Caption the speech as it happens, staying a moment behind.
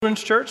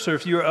Children's Church, so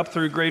if you are up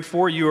through grade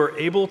 4, you are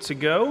able to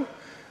go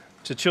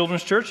to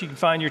Children's Church. You can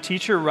find your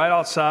teacher right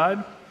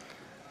outside.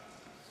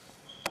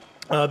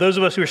 Those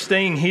of us who are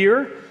staying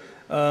here,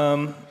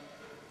 turn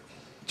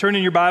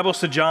in your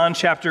Bibles to John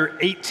chapter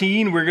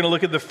 18. We're going to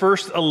look at the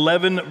first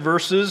 11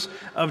 verses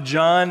of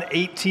John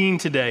 18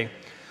 today.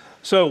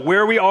 So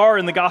where we are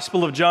in the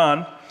Gospel of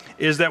John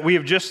is that we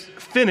have just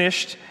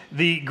finished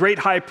the great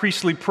high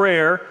priestly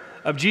prayer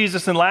of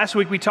Jesus. And last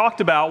week we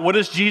talked about what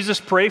does Jesus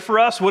pray for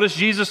us? What does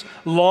Jesus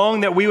long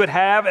that we would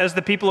have as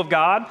the people of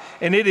God?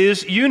 And it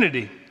is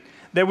unity.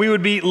 That we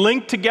would be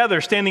linked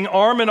together, standing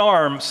arm in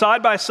arm,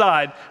 side by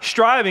side,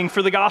 striving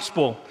for the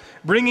gospel,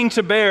 bringing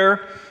to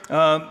bear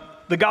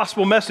the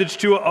gospel message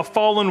to a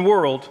fallen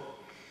world.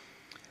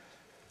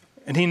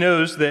 And he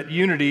knows that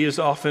unity is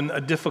often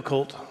a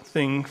difficult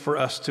thing for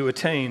us to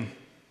attain.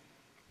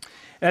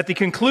 At the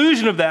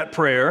conclusion of that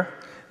prayer,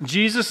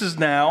 Jesus is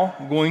now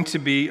going to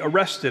be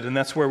arrested, and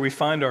that's where we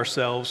find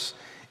ourselves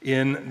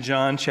in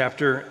John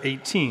chapter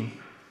 18.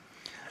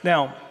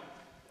 Now,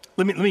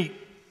 let me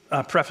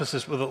preface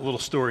this with a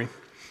little story,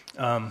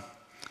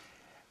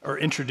 or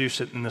introduce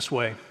it in this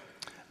way.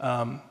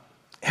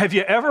 Have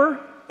you ever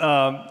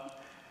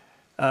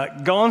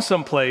gone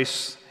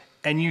someplace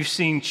and you've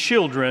seen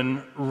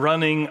children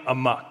running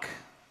amok?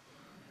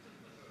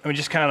 I mean,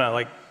 just kind of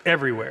like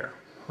everywhere,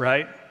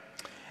 right?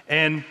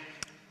 And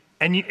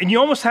you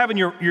almost have in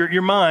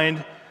your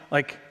mind,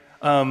 like,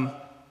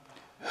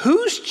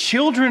 whose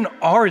children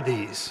are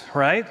these,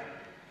 right?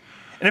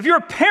 And if you're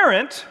a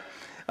parent,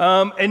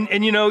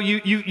 and you know,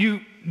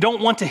 you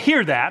don't want to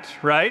hear that,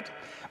 right?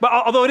 But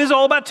although it is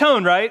all about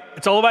tone, right?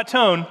 It's all about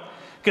tone,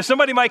 because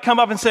somebody might come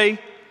up and say,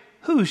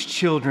 whose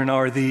children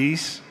are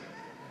these?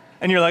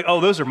 And you're like, oh,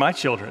 those are my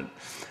children.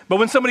 But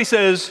when somebody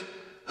says,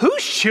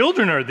 whose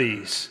children are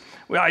these?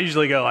 Well, I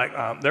usually go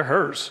like, they're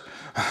hers.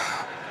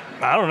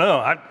 I don't know.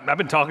 I've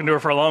been talking to her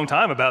for a long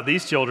time about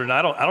these children.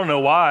 I don't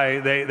know why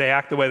they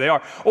act the way they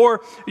are.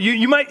 Or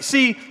you might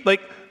see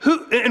like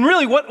who, and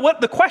really what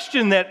the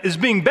question that is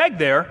being begged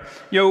there,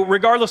 you know,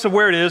 regardless of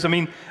where it is. I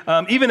mean,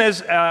 even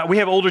as we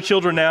have older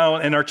children now,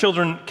 and our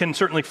children can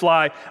certainly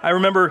fly. I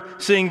remember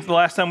seeing the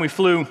last time we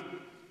flew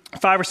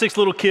 5 or 6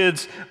 little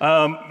kids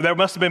that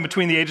must have been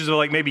between the ages of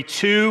like maybe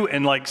 2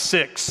 and like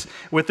 6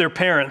 with their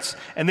parents,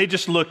 and they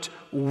just looked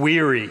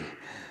weary.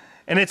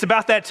 And it's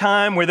about that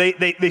time where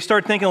they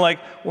start thinking like,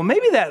 well,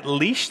 maybe that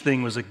leash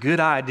thing was a good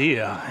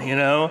idea, you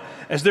know,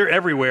 as they're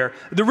everywhere.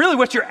 Really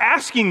what you're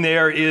asking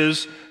there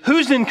is,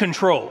 who's in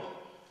control?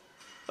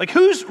 Like,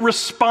 who's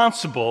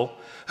responsible?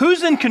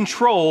 Who's in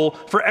control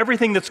for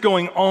everything that's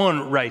going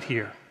on right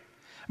here?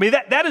 I mean,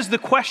 that is the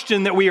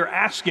question that we are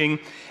asking.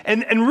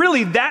 And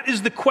really, that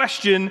is the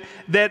question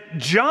that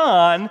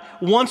John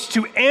wants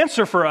to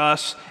answer for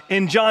us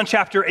in John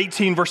chapter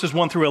 18, verses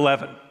 1 through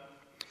 11.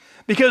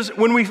 Because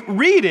when we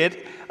read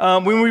it,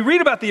 when we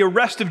read about the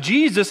arrest of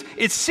Jesus,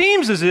 it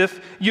seems as if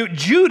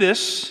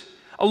Judas,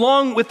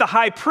 along with the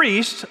high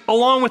priest,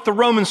 along with the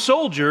Roman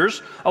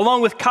soldiers,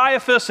 along with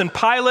Caiaphas and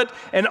Pilate,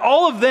 and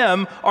all of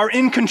them are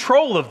in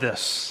control of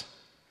this.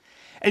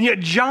 And yet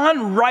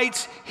John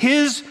writes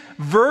his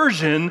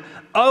version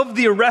of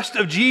the arrest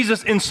of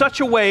Jesus in such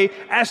a way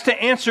as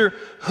to answer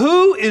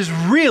who is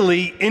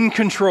really in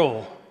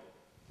control.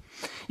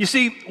 You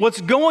see, what's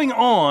going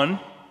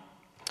on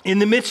in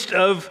the midst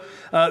of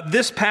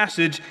this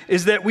passage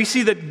is that we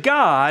see that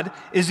God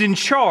is in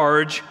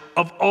charge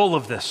of all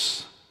of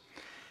this.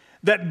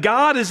 That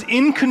God is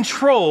in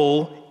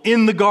control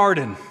in the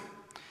garden.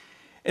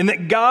 And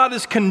that God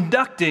is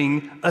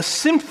conducting a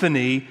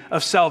symphony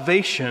of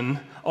salvation,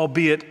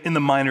 albeit in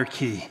the minor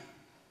key.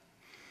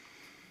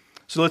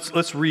 So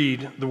let's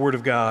read the Word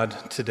of God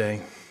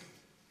today.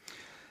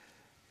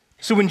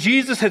 So when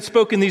Jesus had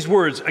spoken these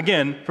words,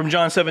 again from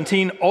John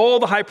 17, all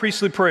the high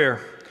priestly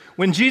prayer,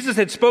 when Jesus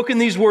had spoken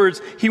these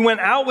words, he went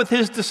out with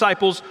his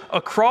disciples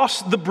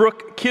across the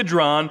brook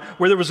Kidron,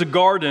 where there was a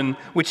garden,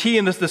 which he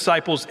and his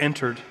disciples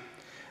entered.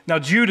 Now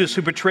Judas,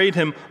 who betrayed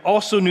him,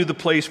 also knew the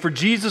place, for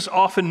Jesus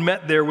often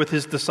met there with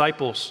his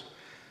disciples.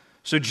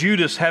 So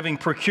Judas, having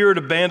procured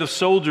a band of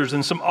soldiers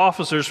and some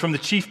officers from the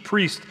chief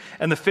priest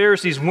and the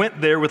Pharisees, went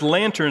there with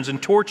lanterns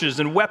and torches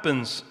and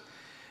weapons.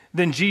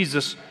 Then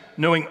Jesus,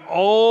 knowing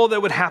all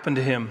that would happen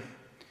to him,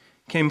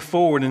 came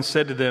forward and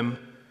said to them,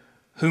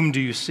 "Whom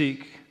do you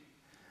seek?"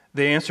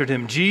 They answered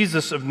him,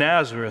 "Jesus of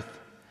Nazareth."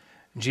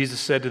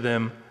 Jesus said to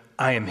them,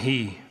 "I am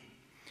he."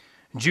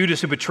 Judas,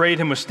 who betrayed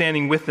him, was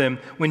standing with them.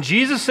 When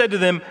Jesus said to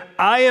them,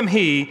 "I am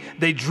he,"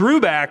 they drew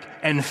back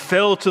and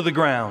fell to the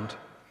ground.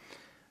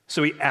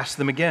 So he asked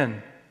them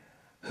again,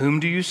 "Whom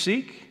do you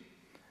seek?"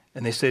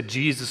 And they said,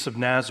 "Jesus of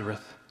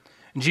Nazareth."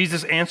 And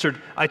Jesus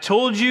answered, "I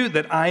told you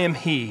that I am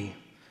he.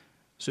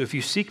 So if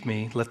you seek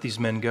me, let these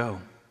men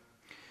go."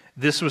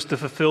 This was to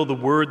fulfill the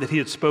word that he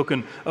had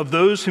spoken, "Of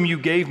those whom you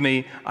gave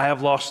me, I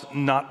have lost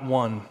not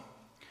one."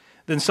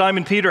 Then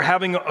Simon Peter,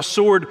 having a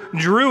sword,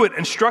 drew it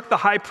and struck the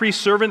high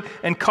priest's servant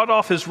and cut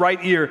off his right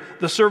ear.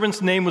 The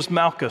servant's name was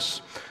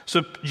Malchus.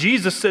 So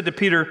Jesus said to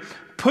Peter,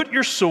 "Put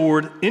your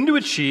sword into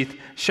its sheath.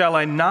 Shall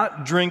I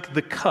not drink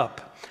the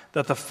cup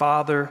that the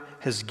Father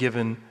has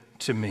given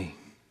to me.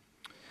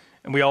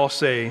 And we all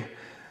say,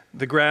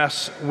 the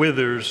grass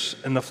withers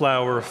and the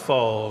flower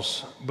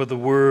falls, but the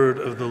word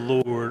of the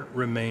Lord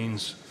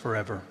remains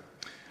forever.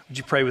 Would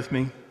you pray with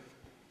me?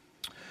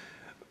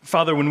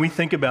 Father, when we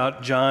think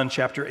about John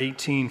chapter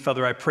 18,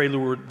 Father, I pray,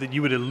 Lord, that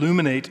you would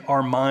illuminate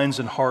our minds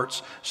and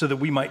hearts so that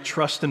we might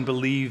trust and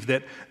believe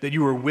that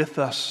you are with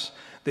us,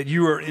 that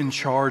you are in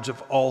charge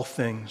of all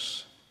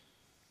things.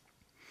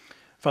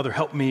 Father,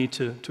 help me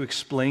to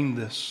explain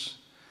this.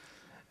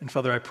 And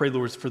Father, I pray,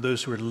 Lord, for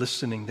those who are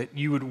listening, that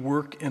you would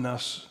work in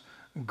us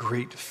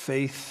great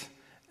faith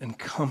and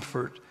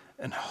comfort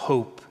and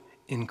hope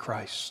in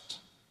Christ.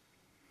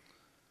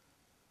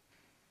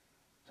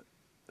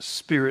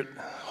 Spirit,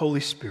 Holy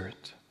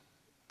Spirit,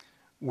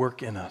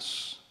 work in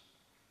us.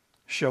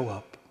 Show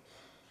up.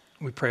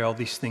 We pray all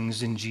these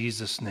things in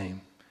Jesus'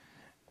 name.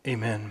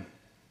 Amen.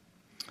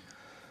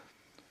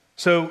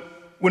 So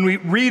when we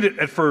read it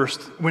at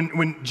first,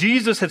 when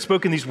Jesus had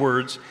spoken these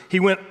words, he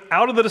went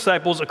out of the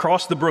disciples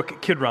across the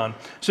brook Kidron.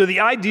 So the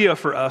idea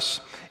for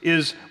us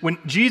is when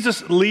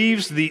Jesus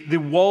leaves the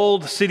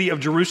walled city of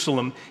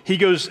Jerusalem, he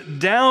goes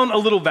down a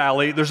little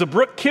valley. There's a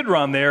brook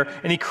Kidron there,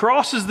 and he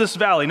crosses this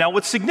valley. Now,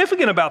 what's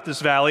significant about this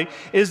valley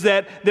is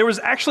that there was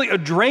actually a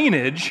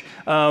drainage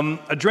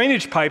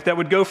pipe that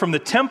would go from the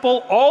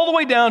temple all the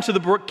way down to the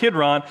brook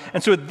Kidron.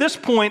 And so at this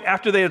point,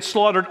 after they had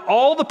slaughtered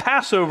all the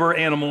Passover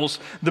animals,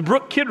 the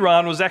brook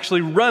Kidron was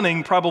actually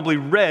running, probably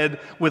red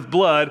with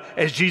blood,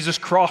 as Jesus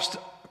crossed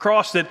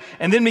it,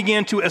 and then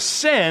began to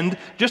ascend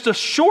just a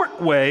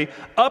short way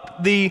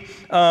up the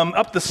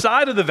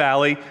side of the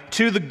valley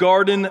to the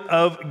Garden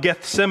of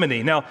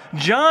Gethsemane. Now,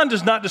 John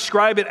does not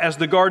describe it as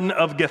the Garden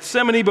of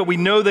Gethsemane, but we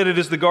know that it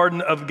is the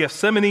Garden of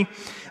Gethsemane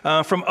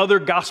from other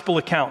gospel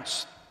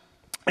accounts.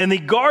 And the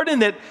garden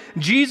that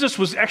Jesus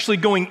was actually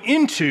going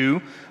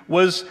into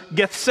was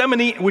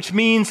Gethsemane, which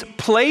means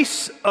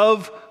place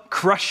of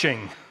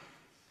crushing.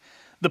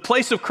 The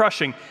place of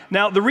crushing.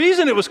 Now, the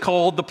reason it was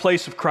called the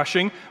place of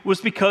crushing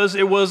was because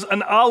it was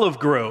an olive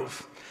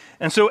grove.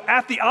 And so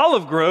at the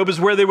olive grove is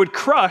where they would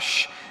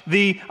crush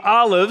the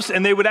olives,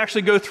 and they would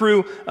actually go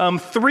through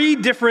three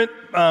different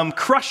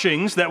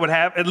crushings that would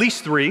have, at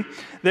least three.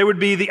 There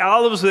would be the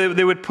olives that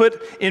they would put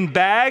in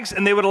bags,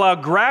 and they would allow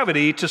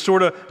gravity to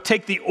sort of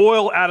take the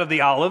oil out of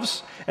the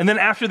olives. And then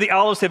after the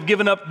olives have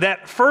given up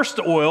that first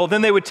oil,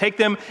 then they would take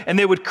them and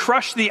they would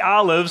crush the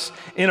olives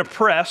in a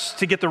press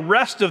to get the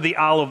rest of the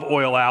olive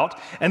oil out.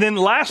 And then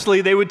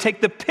lastly, they would take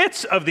the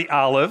pits of the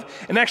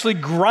olive and actually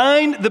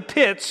grind the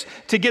pits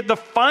to get the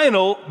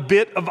final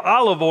bit of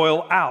olive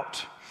oil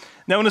out.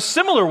 Now, in a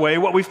similar way,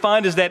 what we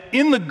find is that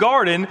in the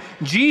garden,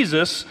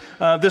 Jesus,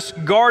 this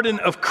garden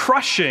of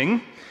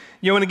crushing,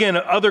 and again,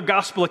 other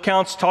gospel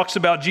accounts talks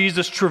about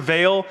Jesus'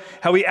 travail,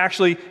 how he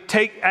actually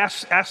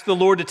asks the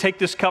Lord to take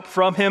this cup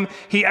from him.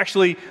 He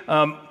actually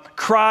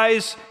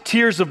cries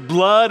tears of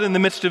blood in the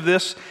midst of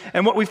this.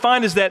 And what we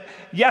find is that,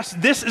 yes,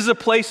 this is a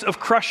place of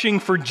crushing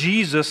for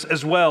Jesus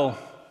as well.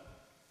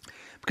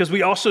 Because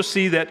we also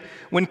see that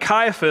when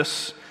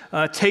Caiaphas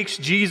takes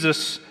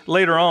Jesus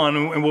later on,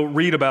 and we'll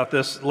read about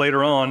this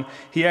later on,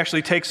 he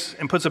actually takes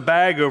and puts a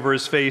bag over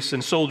his face,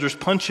 and soldiers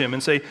punch him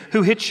and say,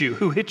 "Who hit you?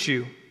 Who hit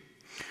you?"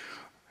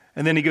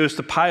 And then he goes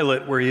to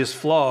Pilate, where he is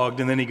flogged,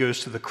 and then he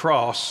goes to the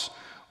cross,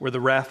 where the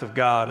wrath of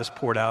God is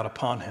poured out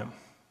upon him.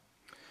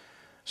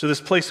 So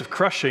this place of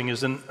crushing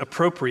is an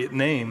appropriate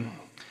name,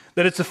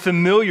 that it's a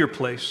familiar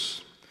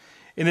place,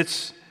 and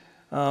it's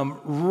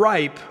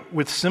ripe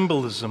with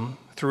symbolism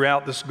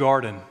throughout this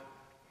garden.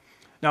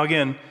 Now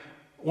again,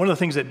 one of the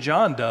things that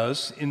John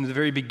does in the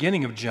very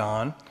beginning of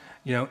John,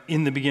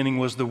 in the beginning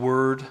was the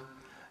Word,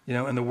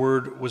 and the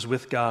Word was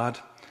with God.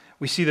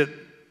 We see that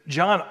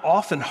John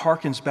often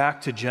harkens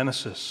back to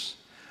Genesis.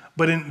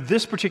 But in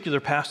this particular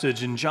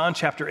passage, in John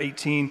chapter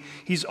 18,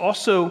 he's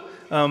also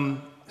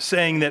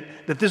saying that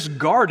this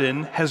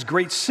garden has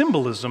great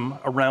symbolism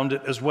around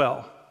it as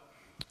well.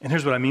 And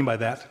here's what I mean by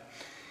that.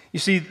 You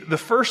see, the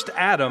first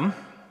Adam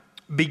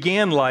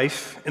began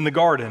life in the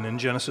garden in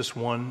Genesis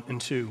 1 and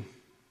 2.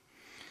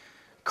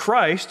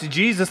 Christ,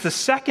 Jesus, the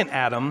second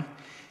Adam,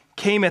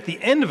 came at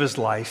the end of his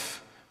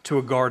life to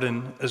a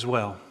garden as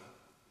well.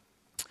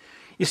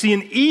 You see,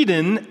 in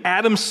Eden,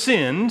 Adam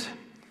sinned,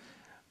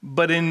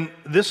 but in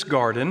this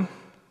garden,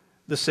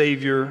 the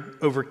Savior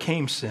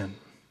overcame sin.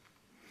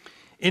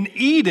 In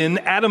Eden,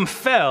 Adam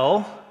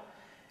fell,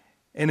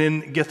 and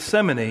in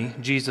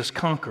Gethsemane, Jesus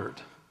conquered.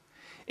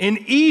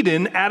 In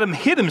Eden, Adam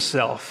hid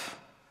himself,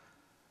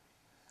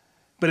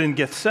 but in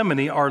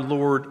Gethsemane, our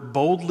Lord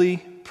boldly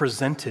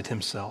presented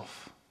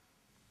himself.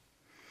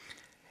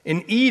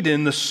 In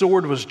Eden, the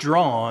sword was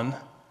drawn.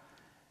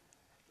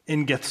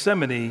 In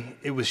Gethsemane,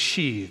 it was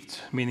sheathed,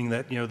 meaning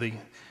that,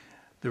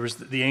 there was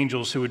the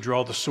angels who would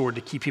draw the sword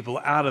to keep people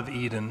out of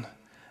Eden.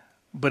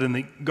 But in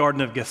the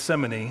Garden of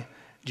Gethsemane,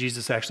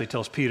 Jesus actually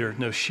tells Peter,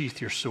 "No,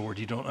 sheath your sword.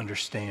 You don't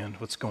understand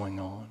what's going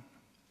on."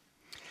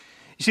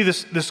 You see,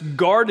 this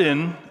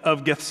Garden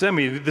of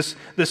Gethsemane,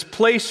 this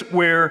place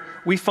where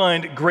we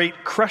find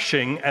great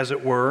crushing, as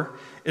it were,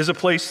 is a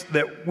place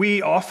that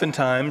we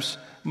oftentimes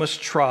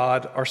must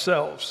trod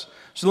ourselves.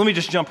 So let me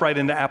just jump right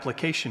into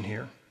application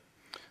here.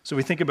 So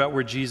we think about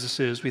where Jesus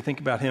is. We think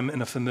about him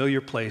in a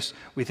familiar place.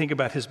 We think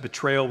about his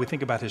betrayal. We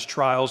think about his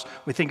trials.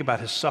 We think about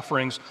his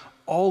sufferings.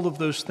 All of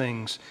those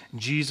things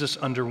Jesus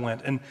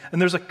underwent. And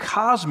there's a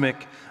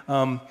cosmic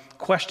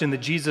question that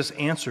Jesus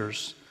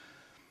answers.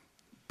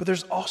 But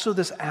there's also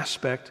this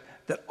aspect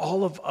that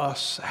all of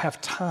us have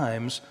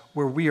times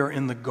where we are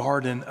in the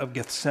Garden of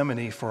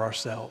Gethsemane for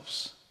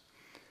ourselves.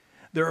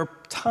 There are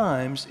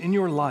times in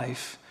your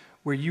life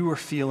where you are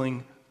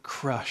feeling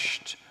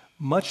crushed,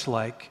 much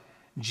like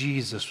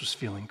Jesus was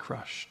feeling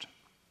crushed.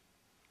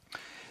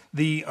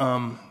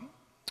 One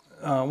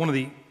of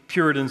the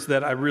Puritans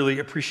that I really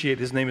appreciate,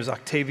 his name is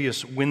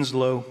Octavius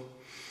Winslow,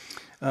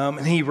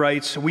 and he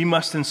writes, "We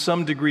must in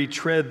some degree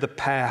tread the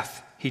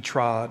path he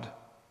trod."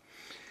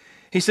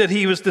 He said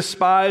he was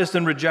despised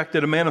and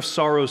rejected, a man of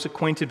sorrows,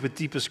 acquainted with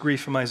deepest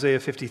grief from Isaiah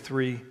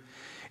 53. And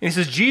he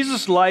says,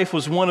 Jesus' life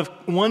was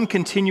one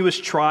continuous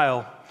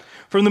trial.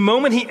 From the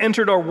moment he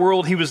entered our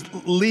world, he was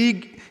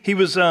leagued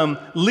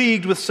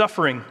with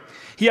suffering.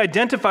 He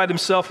identified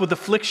himself with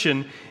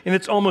affliction in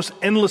its almost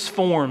endless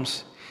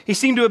forms. He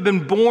seemed to have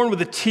been born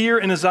with a tear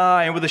in his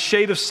eye and with a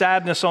shade of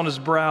sadness on his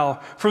brow.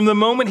 From the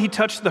moment he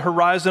touched the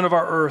horizon of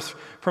our earth,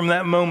 from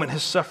that moment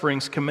his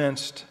sufferings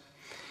commenced.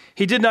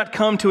 He did not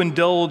come to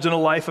indulge in a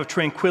life of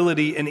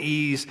tranquility and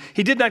ease.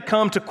 He did not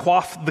come to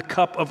quaff the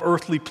cup of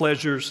earthly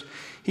pleasures.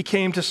 He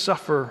came to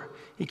suffer.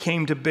 He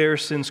came to bear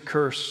sin's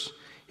curse.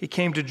 He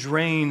came to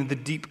drain the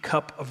deep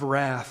cup of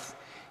wrath.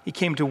 He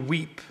came to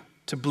weep,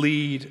 to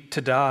bleed,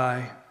 to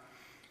die.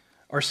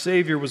 Our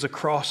Savior was a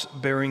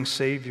cross-bearing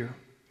Savior.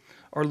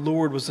 Our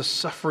Lord was a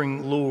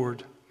suffering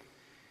Lord.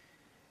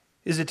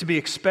 Is it to be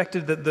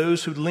expected that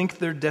those who link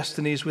their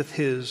destinies with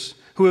His,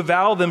 who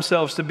avow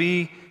themselves to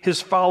be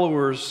His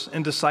followers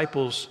and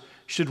disciples,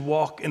 should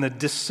walk in a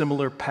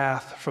dissimilar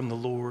path from the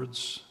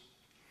Lord's?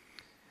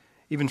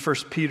 Even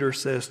 1 Peter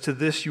says, "To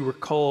this you were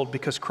called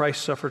because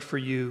Christ suffered for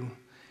you,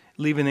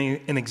 leaving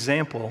an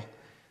example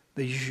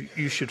that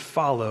you should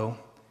follow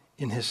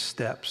in His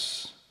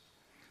steps."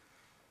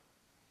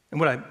 And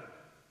when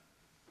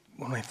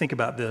I think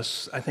about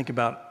this, I think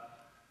about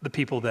the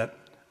people that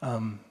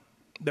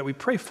we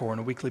pray for on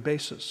a weekly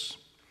basis,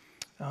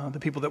 the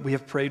people that we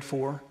have prayed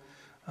for.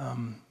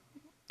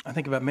 I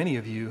think about many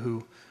of you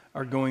who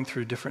are going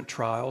through different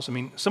trials. I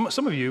mean, some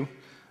of you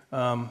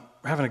are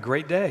having a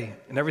great day,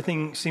 and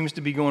everything seems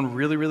to be going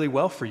really, really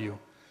well for you.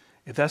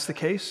 If that's the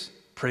case,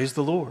 praise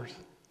the Lord.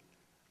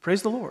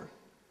 Praise the Lord.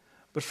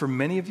 But for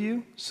many of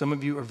you, some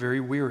of you are very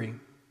weary.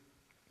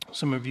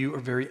 Some of you are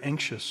very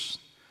anxious,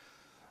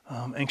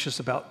 anxious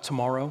about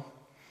tomorrow.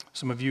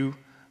 Some of you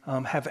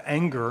have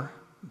anger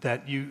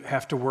that you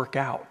have to work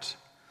out,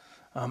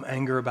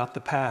 anger about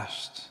the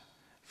past,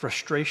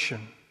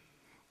 frustration,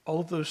 all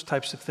of those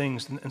types of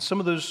things. And some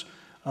of those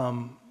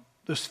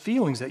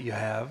feelings that you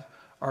have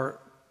are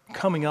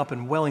coming up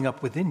and welling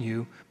up within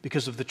you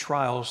because of the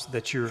trials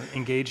that you're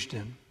engaged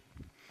in.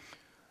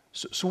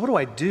 So what do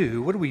I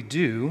do? What do we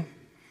do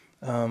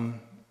in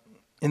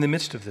the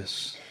midst of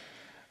this?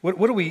 What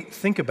do we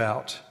think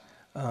about?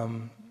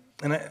 And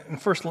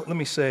first, let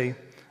me say,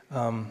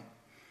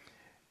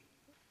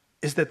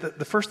 is that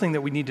the first thing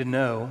that we need to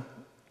know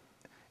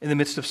in the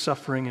midst of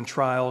suffering and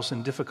trials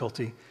and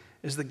difficulty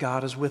is that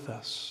God is with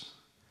us,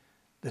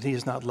 that He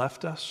has not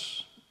left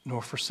us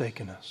nor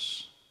forsaken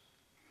us.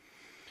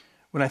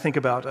 When I think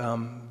about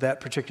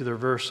that particular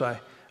verse, I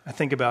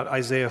think about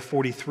Isaiah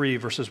 43,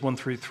 verses 1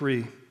 through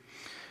 3.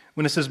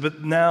 When it says,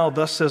 "But now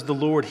thus says the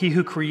Lord, He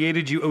who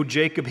created you, O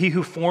Jacob, He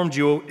who formed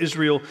you, O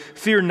Israel,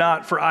 fear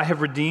not, for I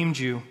have redeemed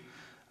you.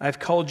 I have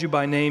called you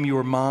by name, you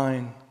are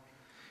mine."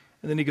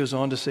 And then he goes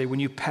on to say,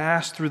 "When you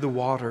pass through the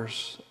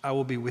waters, I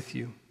will be with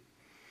you.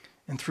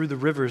 And through the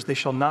rivers, they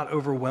shall not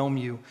overwhelm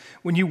you.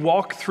 When you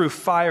walk through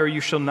fire, you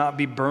shall not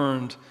be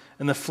burned,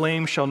 and the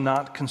flame shall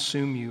not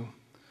consume you.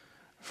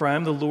 For I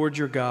am the Lord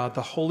your God,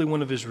 the Holy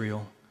One of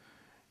Israel,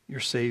 your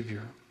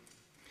Savior."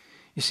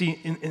 You see,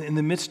 in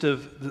the midst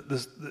of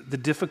the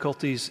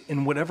difficulties,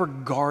 in whatever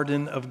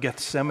garden of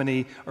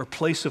Gethsemane or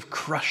place of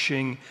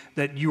crushing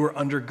that you are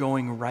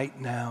undergoing right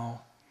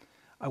now,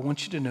 I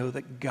want you to know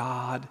that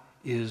God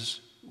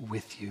is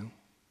with you.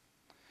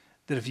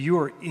 That if you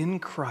are in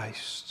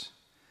Christ,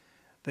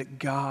 that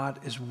God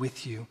is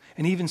with you.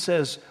 And he even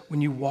says,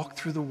 when you walk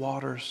through the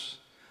waters,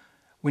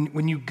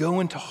 when you go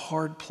into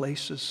hard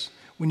places,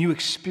 when you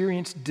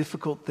experience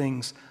difficult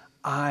things,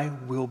 I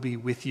will be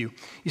with you.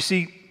 You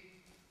see,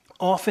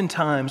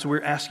 oftentimes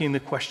we're asking the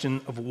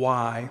question of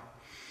why.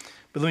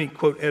 But let me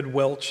quote Ed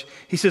Welch.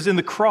 He says, "In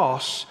the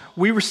cross,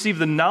 we receive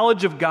the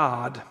knowledge of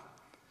God,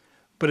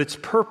 but its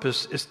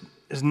purpose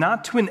is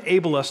not to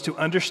enable us to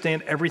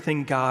understand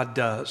everything God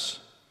does.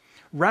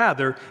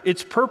 Rather,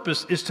 its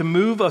purpose is to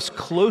move us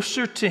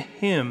closer to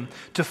Him,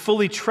 to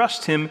fully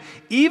trust Him,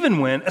 even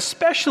when,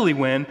 especially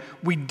when,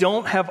 we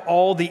don't have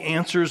all the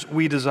answers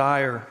we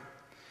desire.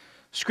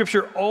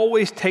 Scripture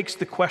always takes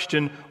the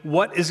question,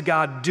 what is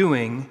God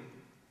doing,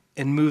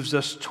 and moves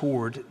us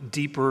toward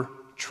deeper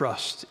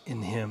trust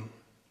in him.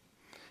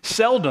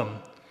 Seldom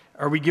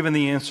are we given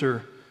the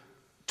answer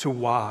to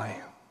why.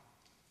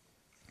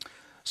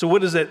 So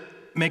what does that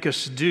make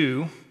us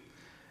do?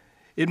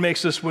 It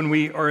makes us, when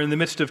we are in the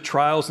midst of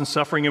trials and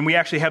suffering, and we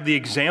actually have the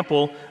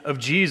example of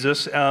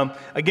Jesus.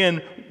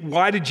 Again,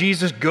 why did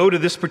Jesus go to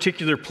this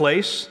particular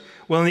place?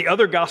 Well, in the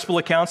other gospel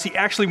accounts, he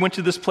actually went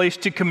to this place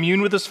to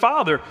commune with his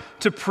Father,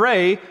 to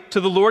pray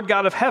to the Lord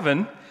God of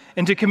heaven,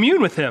 and to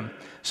commune with him.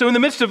 So in the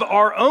midst of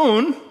our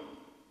own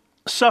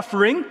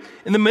suffering,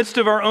 in the midst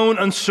of our own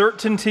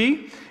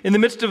uncertainty, in the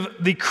midst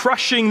of the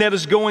crushing that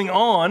is going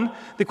on,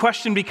 the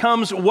question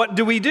becomes, what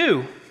do we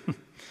do?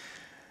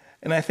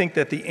 And I think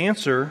that the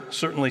answer,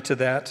 certainly to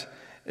that,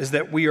 is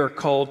that we are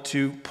called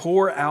to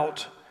pour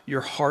out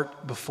your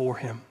heart before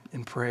him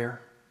in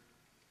prayer.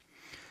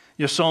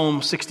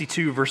 Psalm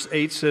 62 verse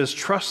 8 says,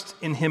 "Trust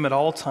in him at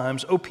all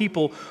times. O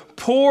people,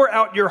 pour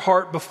out your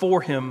heart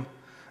before him.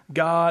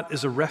 God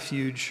is a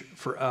refuge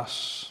for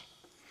us."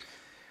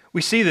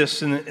 We see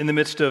this in the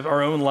midst of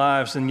our own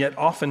lives, and yet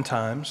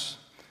oftentimes,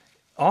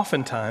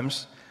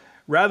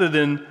 rather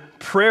than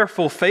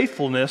prayerful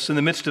faithfulness in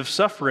the midst of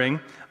suffering,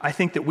 I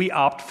think that we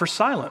opt for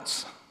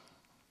silence.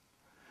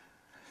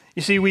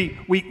 You see,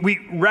 we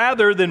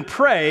rather than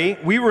pray,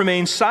 we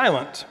remain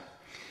silent.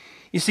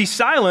 You see,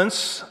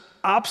 silence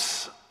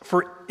opts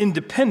for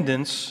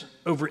independence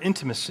over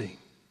intimacy.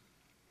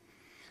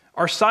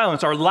 Our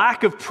silence, our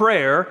lack of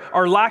prayer,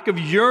 our lack of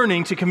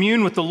yearning to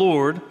commune with the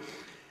Lord,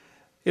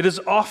 it is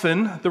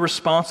often the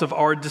response of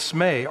our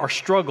dismay, our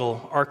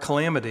struggle, our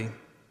calamity.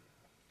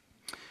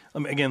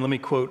 Again, let me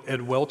quote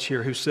Ed Welch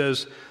here, who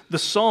says, "The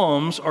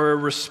Psalms are a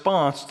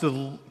response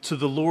to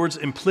the Lord's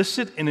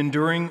implicit and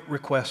enduring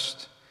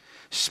request.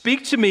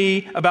 Speak to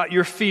me about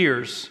your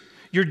fears,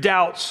 your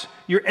doubts,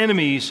 your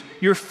enemies,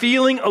 your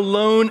feeling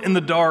alone in the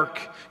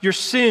dark, your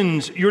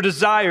sins, your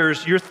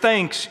desires, your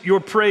thanks, your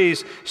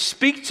praise.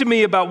 Speak to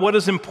me about what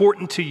is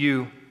important to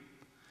you."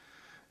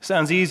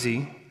 Sounds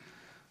easy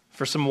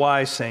for some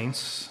wise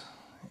saints.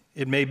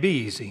 It may be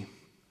easy.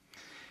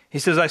 He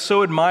says, "I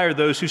so admire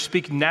those who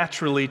speak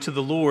naturally to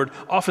the Lord,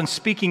 often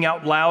speaking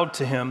out loud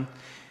to him.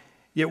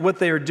 Yet what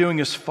they are doing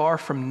is far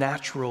from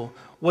natural.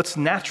 What's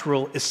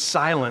natural is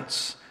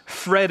silence,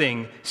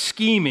 fretting,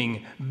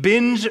 scheming,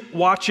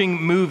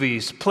 binge-watching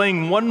movies,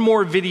 playing one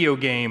more video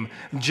game,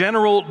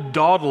 general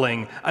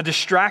dawdling, a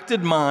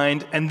distracted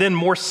mind, and then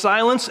more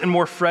silence and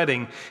more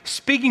fretting.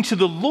 Speaking to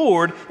the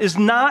Lord is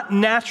not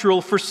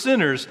natural for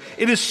sinners.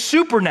 It is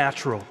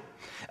supernatural,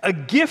 a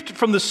gift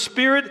from the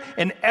Spirit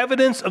and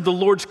evidence of the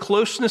Lord's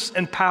closeness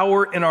and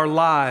power in our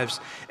lives.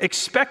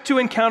 Expect to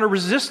encounter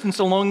resistance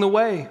along the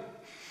way.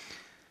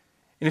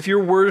 And if your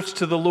words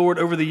to the Lord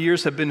over the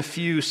years have been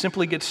few,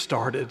 simply get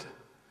started.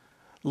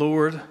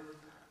 Lord,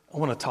 I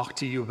want to talk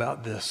to you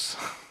about this."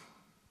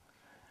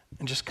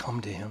 And just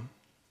come to him.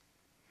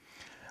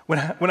 When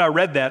I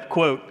read that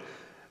quote,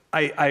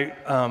 I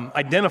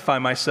identify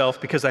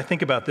myself because I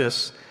think about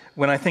this.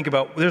 When I think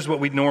about, there's what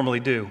we normally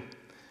do.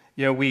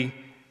 We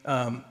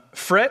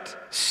fret,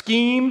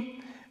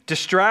 scheme,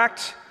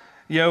 distract,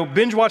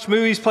 binge watch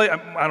movies,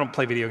 I don't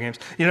play video games,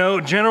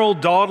 general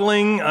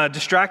dawdling,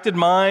 distracted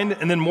mind,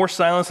 and then more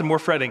silence and more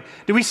fretting.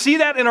 Do we see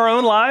that in our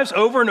own lives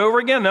over and over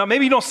again? Now,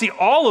 maybe you don't see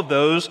all of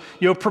those,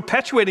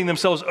 perpetuating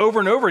themselves over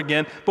and over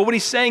again, but what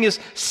he's saying is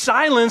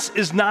silence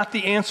is not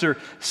the answer.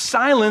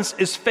 Silence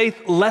is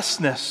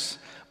faithlessness,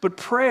 but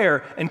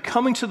prayer and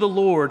coming to the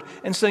Lord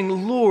and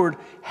saying, "Lord,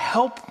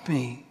 help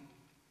me,"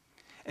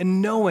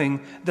 and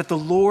knowing that the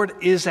Lord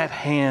is at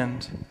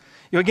hand.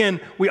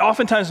 Again, we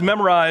oftentimes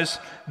memorize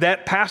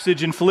that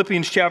passage in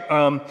Philippians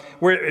chapter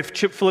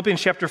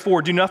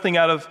 4, do nothing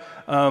out of,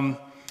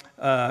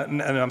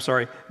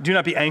 do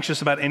not be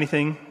anxious about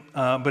anything,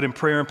 but in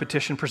prayer and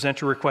petition,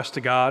 present your request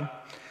to God.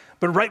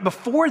 But right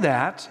before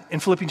that, in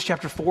Philippians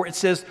chapter 4, it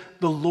says,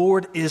 the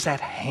Lord is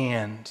at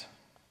hand,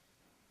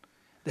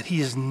 that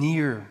he is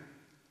near.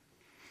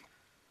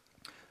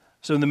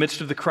 So in the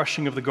midst of the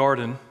crushing of the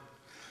garden,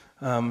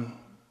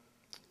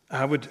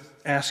 I would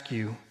ask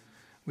you,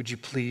 would you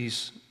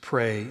please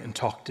pray and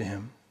talk to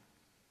him?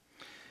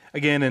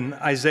 Again, in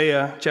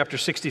Isaiah chapter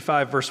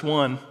 65, verse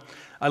 1,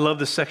 I love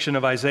this section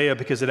of Isaiah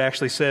because it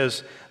actually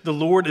says, the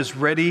Lord is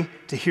ready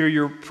to hear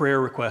your prayer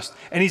request.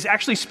 And he's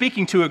actually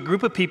speaking to a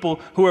group of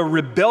people who are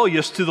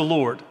rebellious to the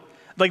Lord.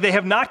 Like they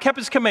have not kept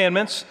his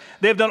commandments.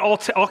 They have done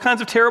all kinds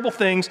of terrible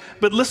things.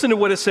 But listen to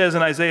what it says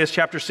in Isaiah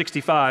chapter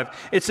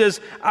 65. It says,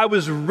 I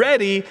was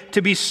ready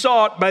to be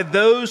sought by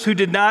those who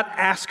did not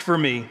ask for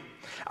me.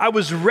 I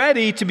was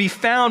ready to be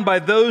found by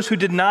those who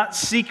did not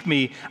seek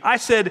me. I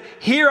said,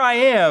 here I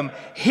am,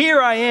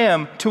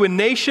 to a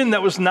nation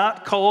that was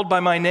not called by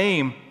my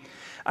name.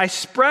 I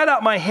spread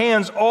out my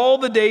hands all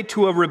the day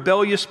to a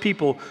rebellious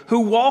people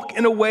who walk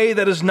in a way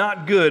that is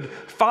not good,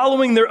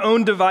 following their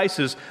own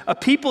devices, a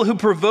people who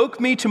provoke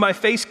me to my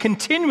face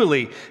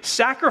continually,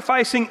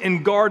 sacrificing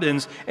in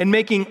gardens and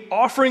making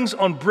offerings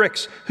on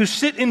bricks, who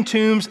sit in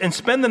tombs and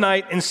spend the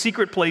night in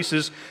secret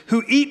places,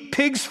 who eat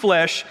pig's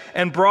flesh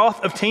and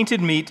broth of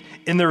tainted meat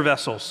in their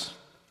vessels.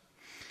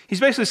 He's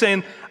basically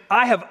saying,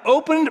 I have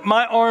opened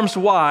my arms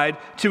wide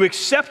to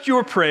accept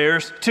your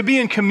prayers, to be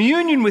in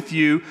communion with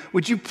you.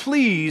 Would you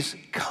please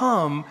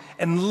come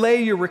and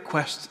lay your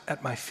requests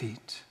at my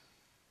feet?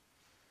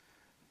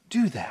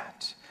 Do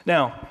that.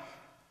 Now,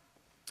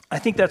 I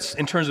think that's,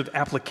 in terms of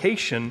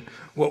application,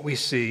 what we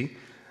see.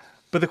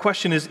 But the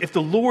question is, if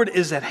the Lord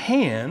is at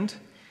hand,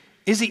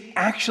 is he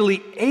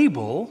actually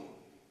able?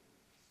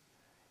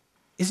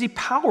 Is he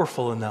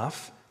powerful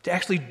enough to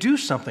actually do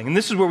something? And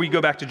this is where we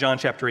go back to John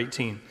chapter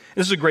 18.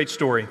 This is a great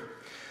story.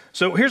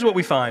 So here's what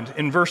we find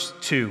in verse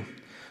 2.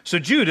 So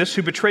Judas,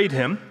 who betrayed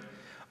him,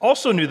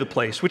 also knew the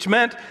place, which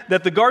meant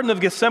that the Garden of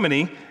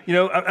Gethsemane,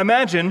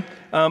 imagine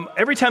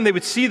every time they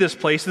would see this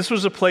place, this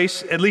was a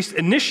place, at least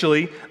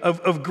initially,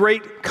 of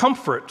great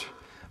comfort.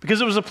 Because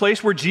it was a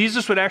place where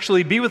Jesus would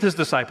actually be with his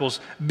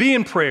disciples, be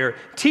in prayer,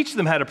 teach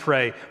them how to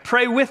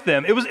pray with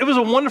them. It was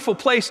a wonderful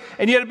place,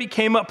 and yet it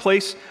became a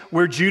place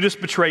where Judas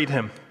betrayed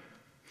him.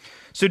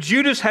 So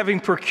Judas, having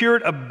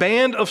procured a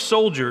band of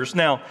soldiers,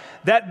 now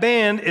that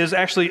band is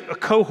actually a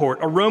cohort,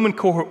 a Roman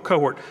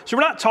cohort. So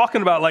we're not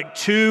talking about like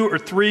 2 or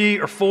 3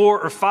 or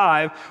 4 or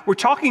 5. We're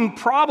talking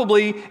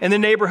probably in the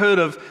neighborhood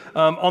of,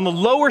 on the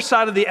lower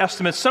side of the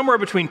estimate, somewhere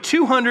between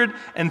 200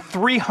 and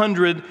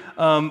 300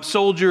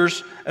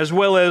 soldiers, as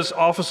well as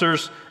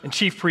officers and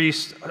chief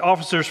priests,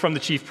 officers from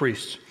the chief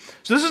priests.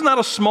 So this is not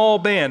a small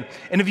band.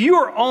 And if you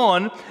are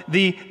on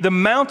the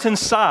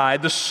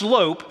mountainside, the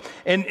slope,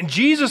 and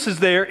Jesus is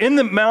there in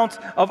the Mount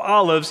of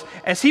Olives,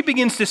 as he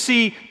begins to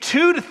see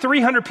 200 to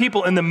 300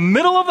 people in the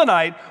middle of the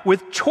night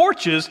with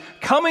torches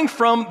coming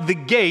from the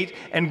gate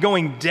and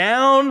going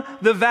down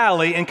the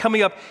valley and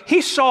coming up,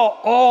 he saw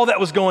all that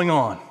was going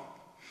on.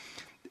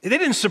 They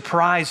didn't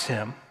surprise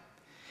him.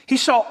 He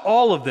saw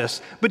all of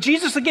this, but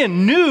Jesus,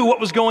 again, knew what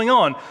was going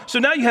on. So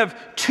now you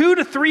have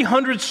 200 to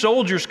 300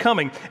 soldiers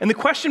coming, and the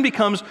question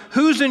becomes,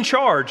 who's in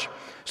charge?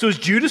 So is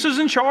Judas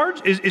in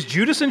charge? Is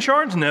Judas in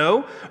charge?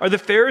 No. Are the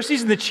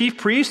Pharisees and the chief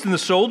priests and the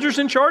soldiers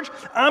in charge?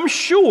 I'm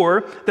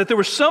sure that there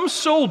was some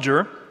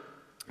soldier,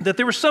 that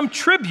there was some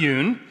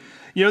tribune,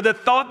 that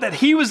thought that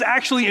he was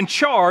actually in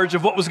charge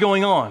of what was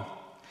going on.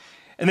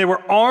 And they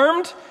were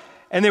armed,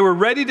 and they were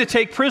ready to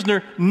take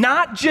prisoner,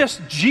 not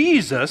just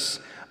Jesus,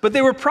 but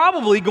they were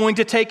probably going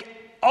to take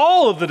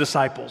all of the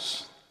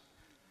disciples.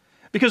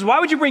 Because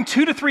why would you bring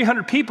 200 to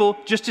 300 people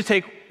just to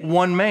take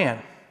one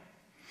man?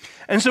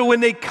 And so when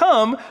they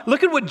come,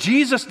 look at what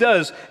Jesus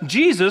does.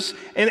 Jesus,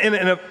 in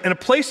a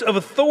place of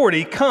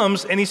authority,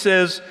 comes and he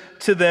says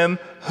to them,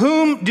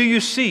 "Whom do you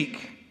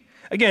seek?"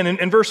 Again,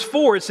 in verse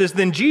 4, it says,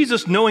 "Then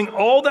Jesus, knowing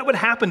all that would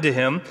happen to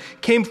him,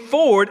 came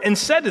forward and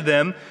said to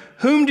them,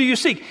 'Whom do you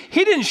seek?'"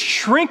 He didn't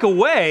shrink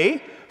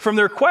away from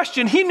their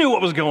question. He knew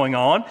what was going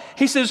on.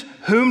 He says,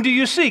 "Whom do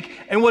you seek?"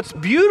 And what's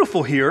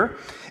beautiful here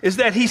is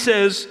that he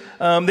says,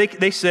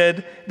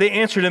 they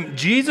answered him,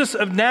 "Jesus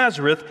of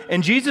Nazareth."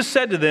 And Jesus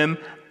said to them,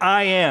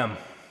 "I am."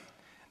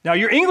 Now,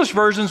 your English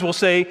versions will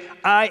say,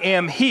 "I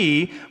am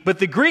he," but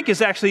the Greek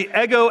is actually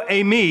ego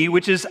eimi,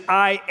 which is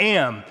 "I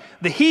am."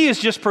 The he is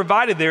just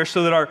provided there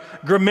so that our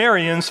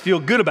grammarians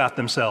feel good about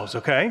themselves,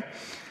 okay?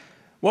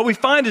 What we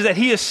find is that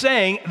he is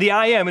saying the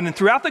I am. And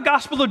throughout the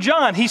Gospel of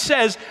John, he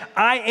says,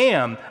 I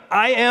am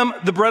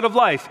the bread of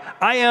life.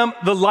 I am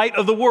the light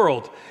of the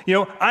world.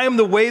 I am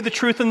the way, the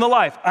truth, and the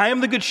life. I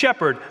am the good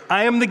shepherd.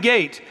 I am the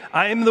gate.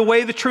 I am the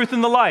way, the truth,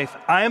 and the life.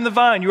 I am the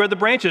vine. You are the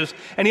branches.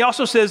 And he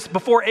also says,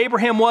 before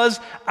Abraham was,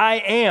 I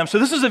am. So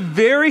this is a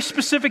very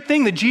specific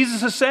thing that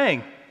Jesus is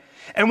saying.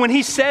 And when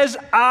he says,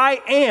 I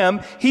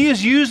am, he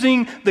is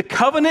using the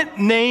covenant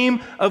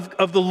name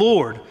of the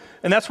Lord.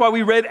 And that's why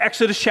we read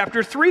Exodus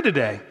chapter 3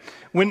 today.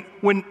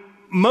 When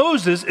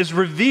Moses is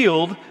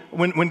revealed,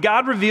 when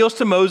God reveals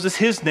to Moses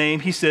his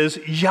name, he says,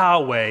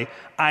 Yahweh,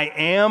 I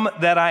am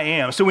that I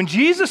am. So when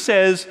Jesus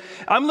says,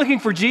 I'm looking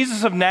for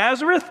Jesus of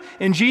Nazareth,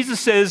 and Jesus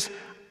says,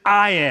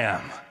 I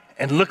am.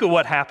 And look at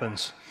what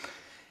happens.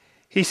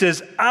 He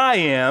says, I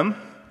am.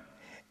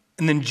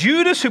 And then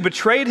Judas, who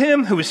betrayed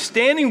him, who was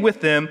standing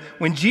with them,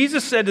 when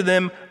Jesus said to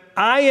them,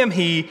 I am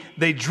he,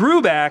 they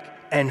drew back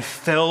and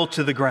fell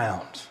to the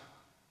ground.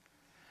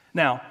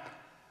 Now,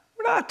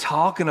 we're not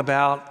talking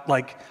about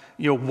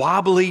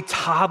wobbly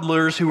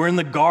toddlers who are in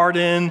the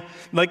garden.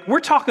 We're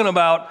talking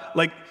about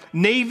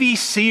Navy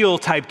SEAL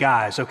type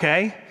guys,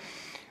 okay?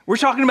 We're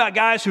talking about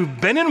guys who've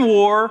been in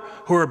war,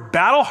 who are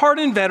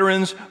battle-hardened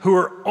veterans, who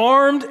are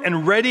armed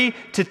and ready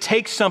to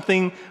take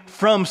something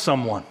from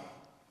someone.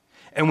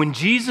 And when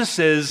Jesus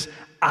says,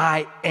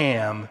 I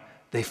am,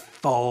 they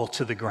fall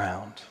to the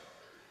ground.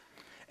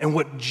 And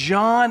what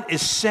John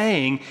is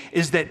saying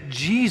is that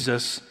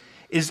Jesus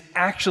is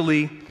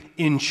actually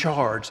in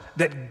charge,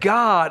 that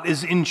God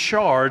is in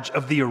charge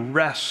of the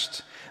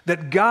arrest,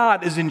 that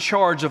God is in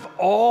charge of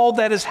all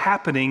that is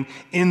happening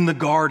in the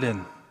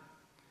garden.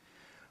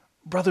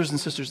 Brothers and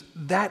sisters,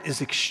 that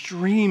is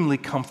extremely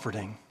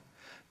comforting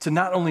to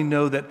not only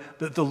know that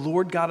the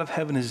Lord God of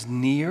heaven is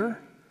near,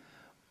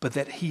 but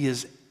that he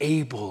is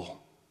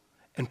able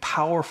and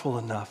powerful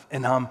enough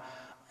and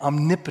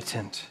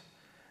omnipotent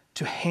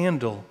to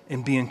handle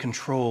and be in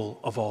control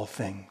of all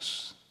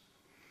things.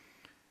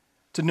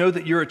 to know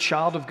that you're a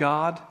child of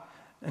God,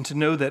 and to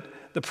know that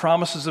the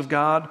promises of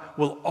God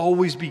will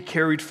always be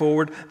carried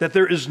forward, that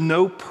there is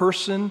no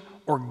person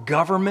or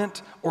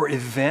government or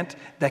event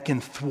that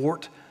can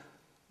thwart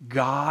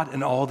God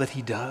and all that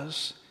he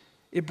does,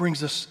 it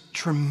brings us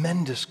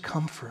tremendous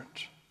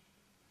comfort.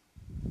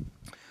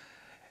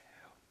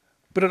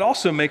 But it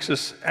also makes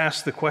us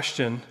ask the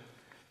question,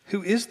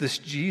 who is this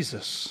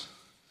Jesus?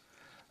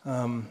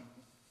 When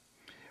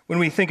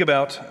we think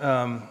about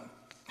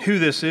who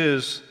this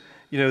is,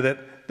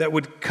 that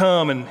would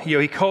come and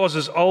he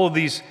causes all of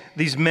these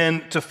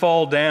men to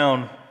fall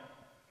down.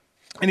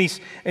 And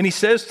he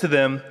says to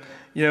them,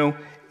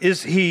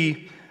 is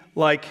he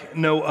like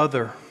no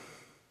other?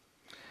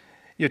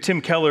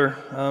 Tim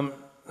Keller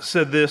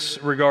said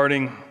this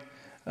regarding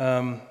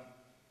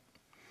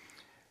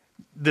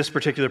this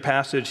particular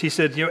passage. He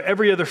said,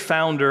 every other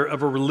founder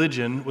of a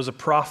religion was a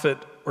prophet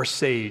or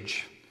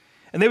sage.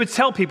 And they would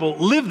tell people,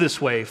 live this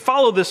way,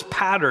 follow this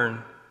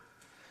pattern.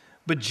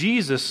 But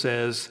Jesus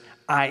says,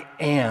 I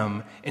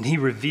am, and he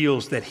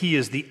reveals that he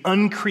is the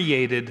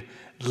uncreated,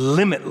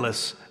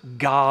 limitless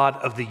God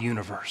of the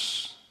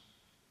universe.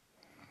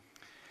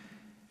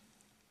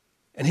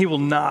 And he will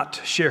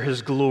not share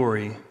his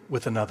glory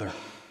with another.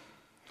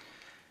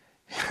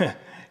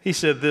 He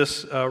said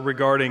this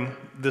regarding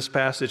this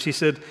passage. He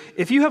said,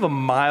 if you have a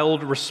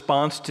mild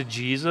response to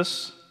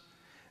Jesus,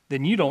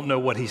 then you don't know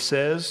what he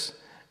says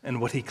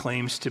and what he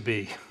claims to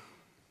be.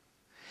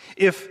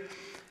 If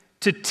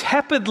to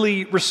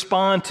tepidly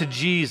respond to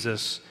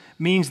Jesus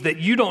means that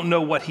you don't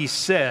know what he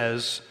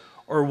says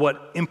or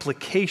what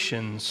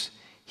implications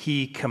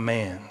he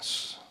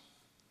commands.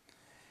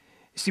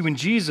 You see, when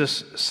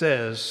Jesus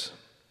says,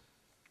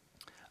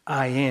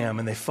 I am,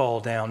 and they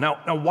fall down.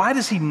 Now, why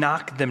does he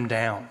knock them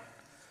down?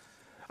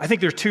 I think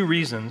there are two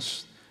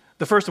reasons.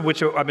 The first of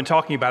which I've been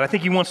talking about. I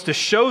think he wants to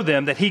show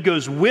them that he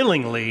goes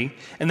willingly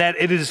and that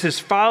it is his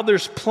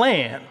Father's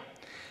plan.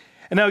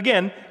 And now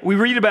again, we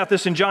read about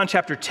this in John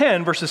chapter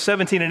 10, verses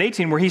 17 and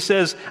 18, where he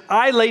says,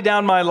 I lay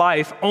down my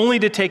life only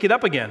to take it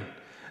up again.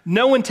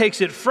 No one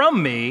takes it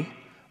from me,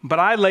 but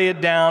I lay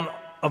it down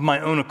of my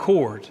own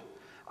accord.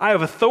 I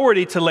have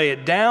authority to lay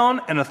it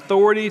down and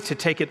authority to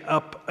take it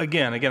up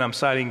again. Again, I'm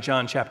citing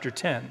John chapter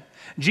 10.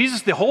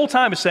 Jesus the whole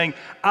time is saying,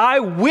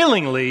 I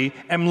willingly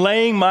am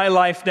laying my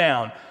life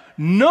down.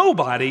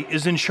 Nobody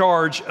is in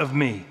charge of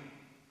me.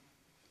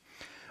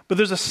 But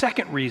there's a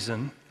second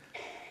reason,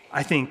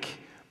 I think,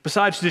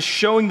 besides just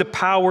showing the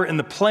power and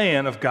the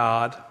plan of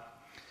God.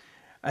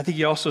 I think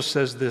he also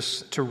says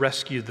this to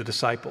rescue the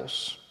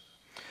disciples.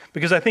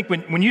 Because I think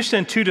when you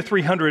send 200 to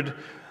 300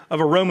 of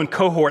a Roman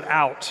cohort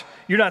out,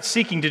 you're not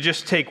seeking to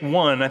just take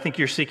one. I think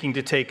you're seeking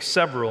to take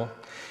several.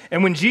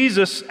 And when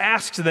Jesus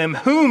asks them,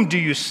 whom do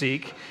you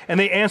seek? And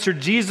they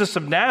answered, Jesus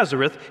of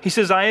Nazareth. He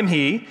says, I am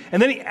he.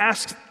 And then he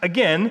asks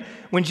again,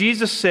 when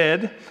Jesus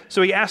said,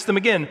 so he asked them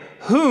again,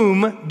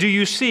 whom do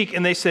you seek?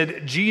 And they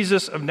said,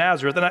 Jesus of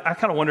Nazareth. And I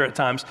kind of wonder at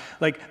times,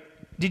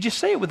 did you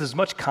say it with as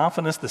much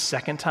confidence the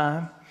second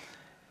time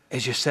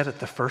as you said it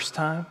the first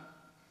time?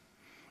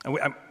 And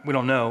we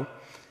don't know.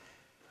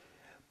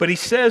 But he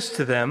says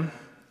to them,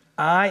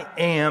 I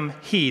am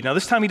he. Now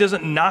this time he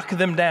doesn't knock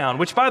them down,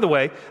 which by the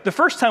way, the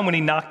first time when he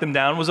knocked them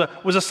down was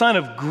a sign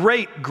of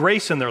great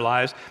grace in their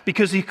lives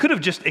because he could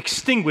have just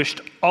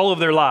extinguished all of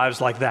their lives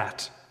like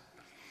that.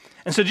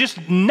 And so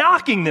just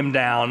knocking them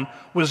down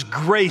was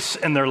grace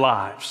in their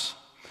lives.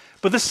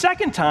 But the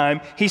second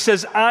time he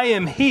says, I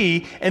am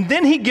he, and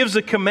then he gives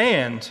a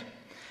command.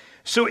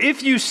 So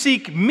if you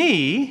seek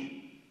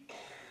me,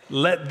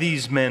 let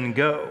these men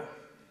go.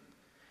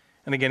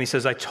 And again, he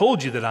says, I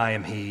told you that I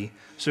am he.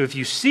 So if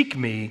you seek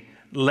me,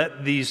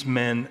 let these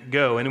men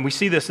go. And we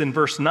see this in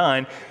verse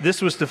 9.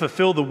 This was to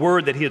fulfill the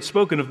word that he had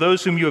spoken. Of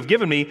those whom you have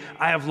given me,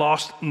 I have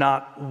lost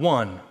not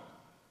one.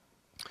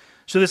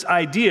 So this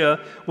idea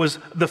was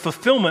the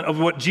fulfillment of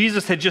what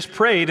Jesus had just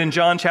prayed in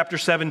John chapter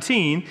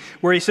 17,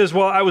 where he says,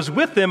 while I was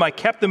with them, I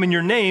kept them in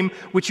your name,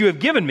 which you have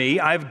given me.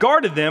 I have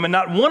guarded them, and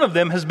not one of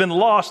them has been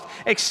lost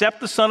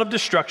except the son of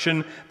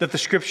destruction, that the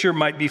scripture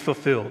might be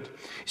fulfilled.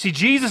 See,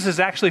 Jesus is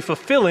actually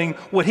fulfilling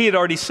what he had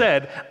already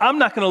said. I'm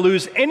not going to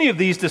lose any of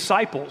these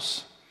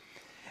disciples.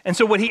 And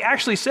so what he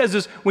actually says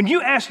is, when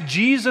you ask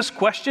Jesus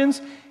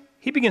questions,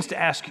 he begins to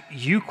ask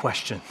you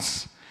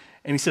questions.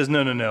 And he says,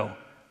 no.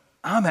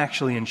 I'm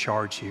actually in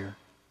charge here.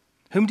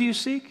 Whom do you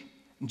seek?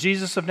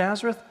 Jesus of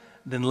Nazareth?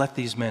 Then let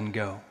these men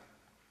go.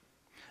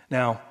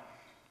 Now,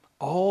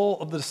 all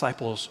of the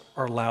disciples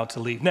are allowed to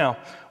leave. Now,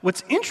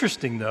 what's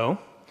interesting, though,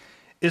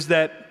 is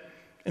that,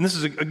 and this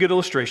is a good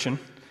illustration,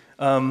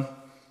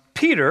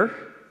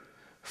 Peter,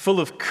 full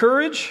of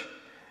courage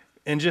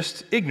and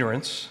just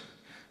ignorance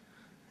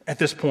at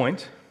this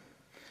point.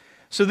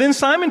 So then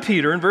Simon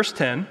Peter, in verse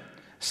 10,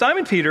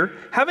 Simon Peter,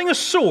 having a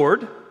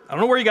sword, I don't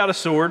know where he got a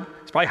sword,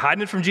 he's probably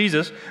hiding it from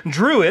Jesus,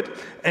 drew it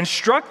and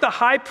struck the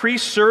high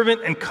priest's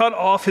servant and cut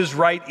off his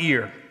right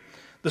ear.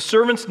 The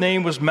servant's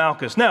name was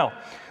Malchus. Now,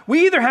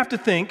 we either have to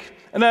think,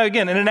 and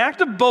again, in an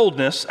act of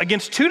boldness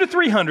against 200 to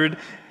 300,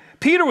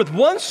 Peter with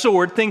one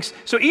sword thinks,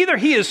 so either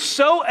he is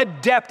so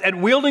adept at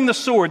wielding the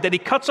sword that he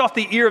cuts off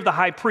the ear of the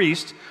high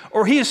priest,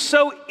 or he is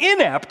so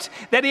inept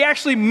that he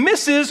actually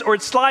misses or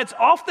it slides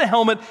off the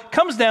helmet,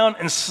 comes down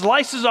and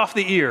slices off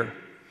the ear.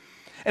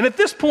 And at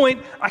this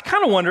point, I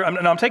kind of wonder,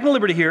 I'm taking a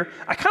liberty here,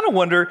 I kind of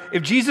wonder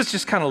if Jesus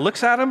just kind of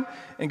looks at him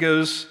and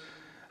goes,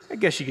 I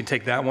guess you can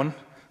take that one.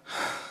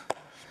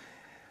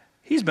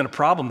 He's been a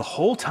problem the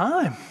whole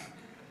time.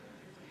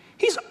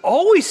 He's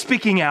always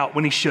speaking out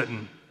when he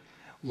shouldn't.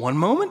 One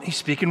moment, he's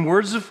speaking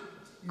words of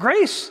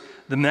grace.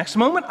 The next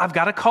moment, I've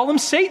got to call him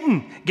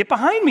Satan. Get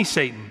behind me,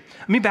 Satan.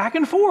 I mean, back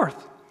and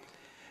forth.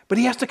 But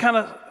he has to kind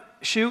of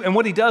shoot. And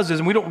what he does is,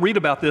 and we don't read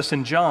about this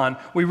in John,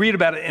 we read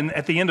about it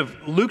at the end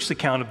of Luke's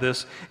account of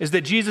this, is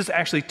that Jesus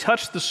actually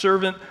touched the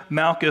servant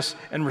Malchus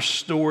and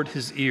restored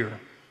his ear.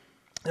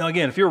 Now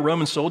again, if you're a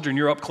Roman soldier and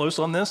you're up close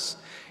on this,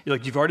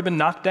 you've already been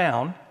knocked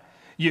down.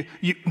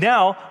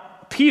 Now,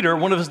 Peter,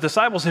 one of his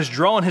disciples, has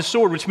drawn his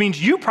sword, which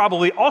means you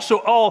probably also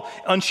all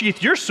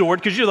unsheath your sword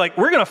because you're like,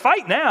 we're going to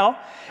fight now.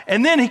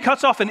 And then he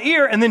cuts off an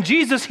ear, and then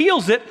Jesus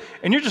heals it,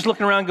 and you're just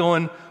looking around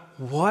going,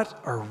 what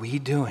are we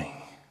doing?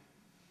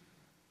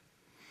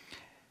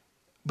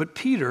 But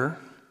Peter,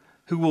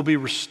 who will be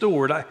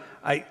restored,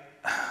 I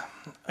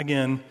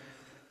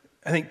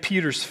think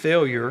Peter's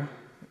failure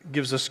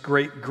gives us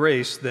great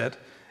grace that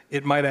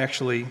it might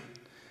actually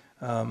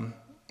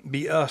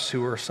be us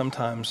who are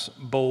sometimes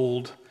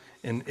bold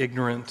and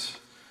ignorant,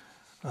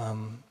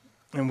 and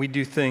we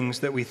do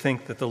things that we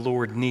think that the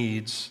Lord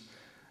needs.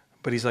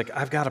 But he's like,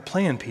 I've got a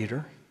plan,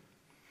 Peter.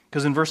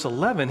 Because in verse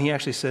 11, he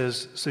actually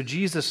says, so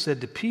Jesus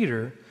said to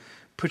Peter,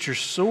 put your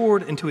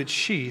sword into its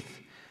sheath.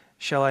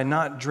 Shall I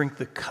not drink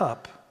the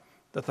cup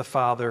that the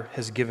Father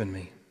has given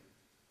me?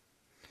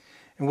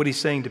 And what he's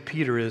saying to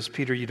Peter is,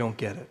 Peter, you don't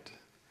get it.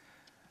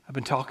 I've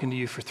been talking to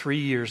you for 3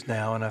 years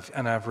now,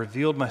 and I've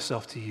revealed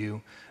myself to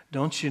you.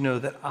 Don't you know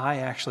that I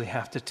actually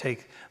have to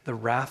take the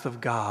wrath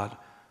of God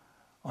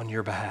on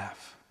your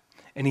behalf?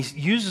 And he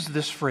uses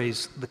this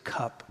phrase, the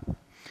cup.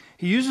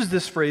 He uses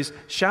this phrase,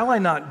 shall I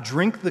not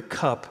drink the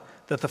cup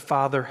that the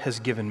Father has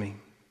given me?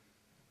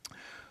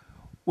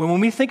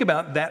 When we think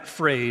about that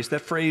phrase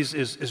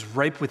is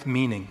ripe with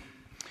meaning.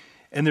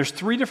 And there's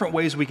 3 different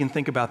ways we can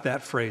think about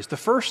that phrase. The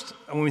first,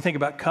 when we think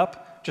about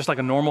cup, just like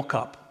a normal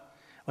cup.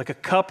 Like a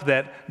cup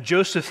that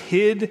Joseph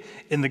hid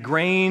in the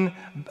grain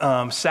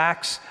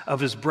sacks of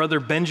his brother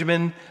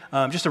Benjamin,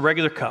 just a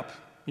regular cup,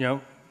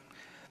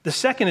 The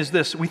second is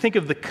this, we think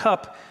of the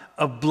cup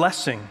of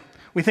blessing.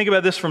 We think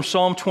about this from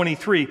Psalm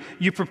 23.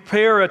 You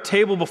prepare a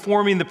table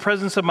before me in the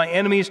presence of my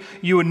enemies.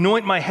 You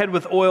anoint my head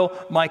with oil.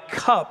 My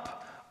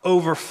cup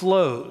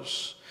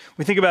overflows.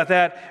 We think about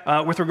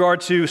that with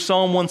regard to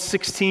Psalm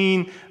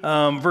 116,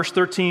 verse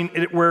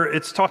 13, where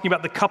it's talking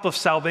about the cup of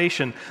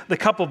salvation, the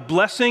cup of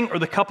blessing or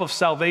the cup of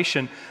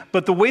salvation.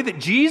 But the way that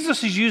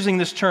Jesus is using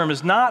this term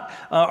is not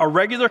a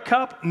regular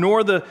cup,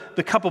 nor the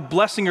cup of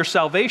blessing or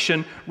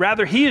salvation.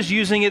 Rather, he is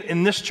using it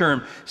in this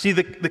term. See,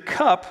 the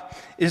cup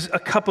is a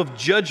cup of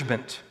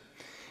judgment.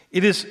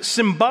 It is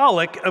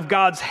symbolic of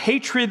God's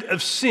hatred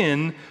of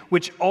sin,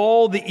 which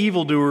all the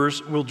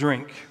evildoers will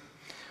drink.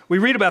 We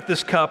read about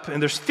this cup,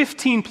 and there's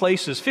 15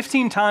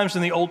 times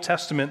in the Old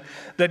Testament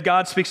that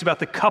God speaks about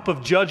the cup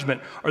of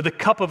judgment or the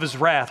cup of his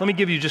wrath. Let me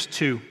give you just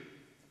 2.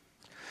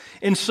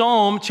 In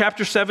Psalm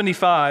chapter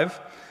 75,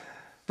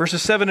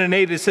 verses 7 and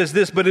 8, it says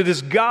this, but it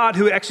is God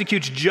who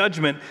executes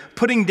judgment,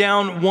 putting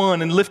down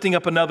one and lifting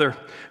up another.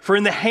 For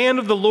in the hand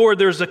of the Lord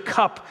there is a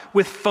cup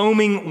with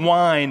foaming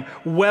wine,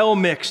 well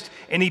mixed,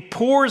 and he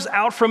pours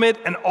out from it,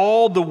 and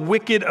all the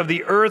wicked of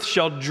the earth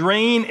shall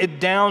drain it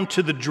down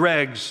to the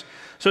dregs.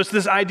 So it's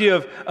this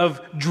idea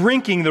of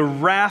drinking the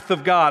wrath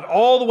of God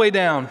all the way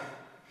down.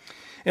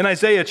 In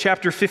Isaiah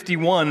chapter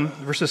 51,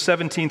 verses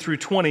 17 through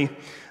 20,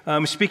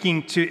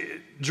 speaking to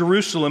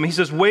Jerusalem, he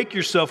says, wake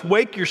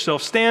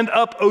yourself, stand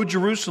up, O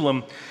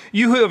Jerusalem,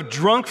 you who have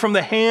drunk from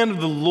the hand of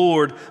the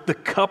Lord the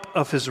cup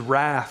of his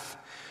wrath,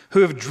 who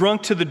have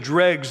drunk to the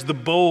dregs the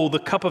bowl, the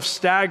cup of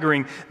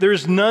staggering. There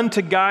is none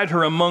to guide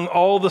her among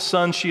all the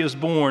sons she has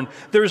borne.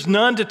 There is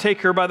none to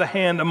take her by the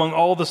hand among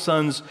all the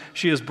sons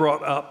she has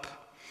brought up.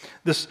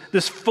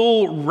 This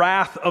full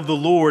wrath of the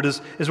Lord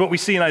is what we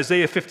see in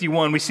Isaiah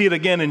 51. We see it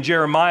again in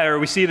Jeremiah, or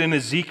we see it in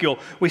Ezekiel.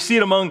 We see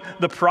it among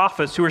the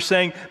prophets who are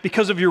saying,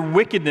 because of your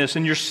wickedness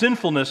and your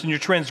sinfulness and your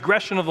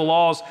transgression of the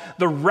laws,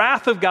 the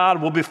wrath of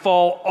God will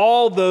befall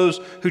all those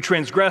who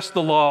transgress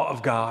the law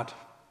of God.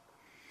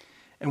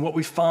 And what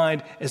we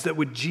find is that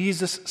what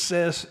Jesus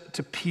says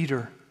to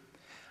Peter,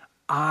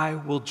 I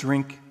will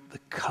drink the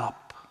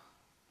cup.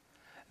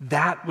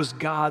 That was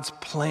God's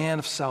plan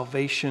of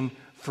salvation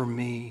for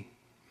me.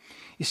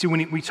 You see,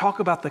 when we talk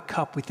about the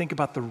cup, we think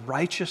about the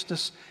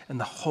righteousness and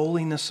the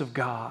holiness of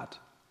God.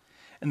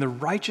 And the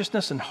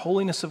righteousness and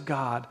holiness of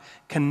God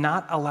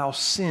cannot allow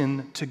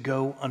sin to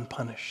go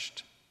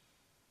unpunished.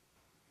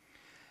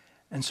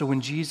 And so when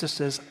Jesus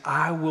says,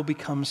 I will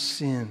become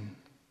sin,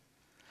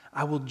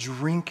 I will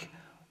drink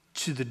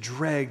to the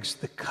dregs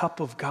the cup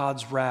of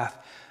God's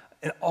wrath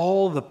and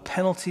all the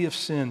penalty of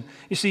sin.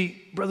 You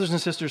see, brothers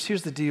and sisters,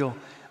 here's the deal.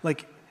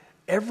 like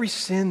every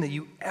sin that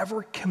you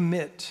ever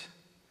commit,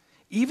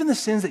 even the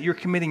sins that you're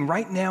committing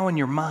right now in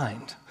your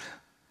mind,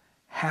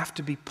 have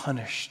to be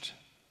punished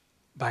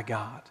by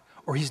God,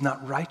 or he's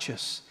not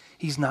righteous.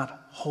 He's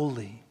not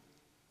holy.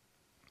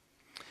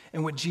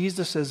 And what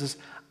Jesus says is,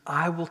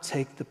 I will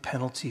take the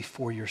penalty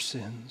for your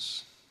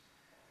sins.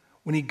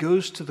 When he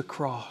goes to the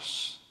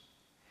cross,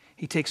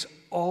 he takes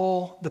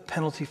all the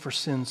penalty for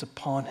sins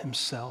upon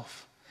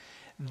himself.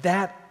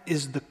 That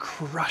is the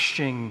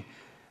crushing,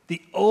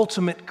 the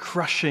ultimate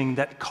crushing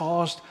that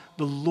caused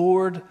the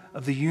Lord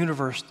of the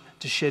universe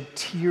to shed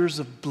tears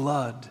of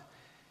blood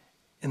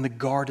in the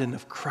garden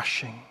of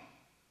crushing.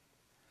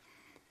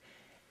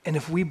 And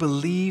if we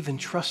believe and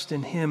trust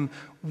in him,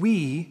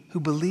 we who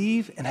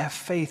believe and have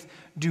faith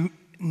do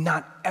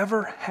not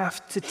ever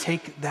have to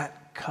take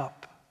that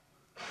cup,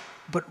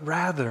 but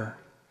rather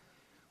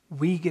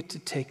we get to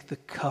take the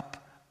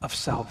cup of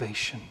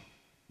salvation.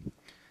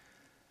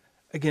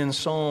 Again,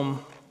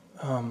 Psalm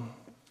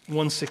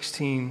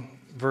 116,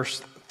 verse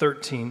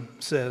 13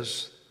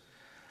 says,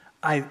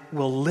 I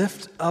will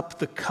lift up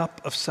the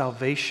cup of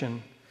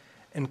salvation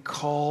and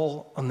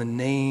call on the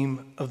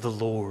name of the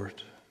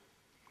Lord.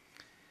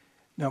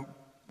 Now,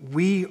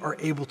 we are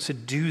able to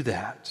do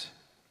that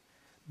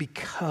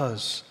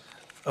because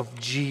of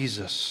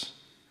Jesus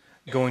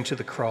going to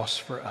the cross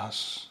for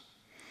us.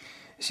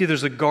 See,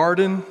 there's a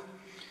garden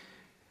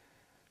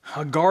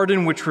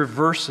which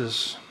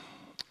reverses,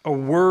 a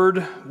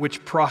word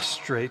which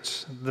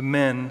prostrates the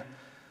men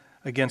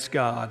against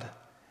God,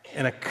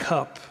 and a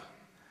cup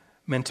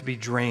meant to be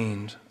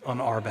drained on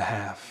our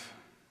behalf.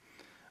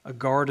 A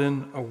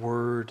garden, a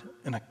word,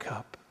 and a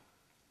cup.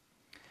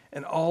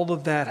 And all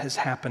of that is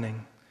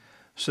happening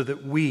so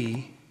that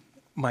we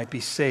might be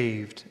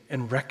saved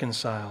and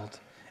reconciled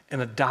and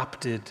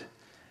adopted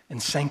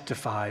and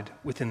sanctified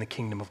within the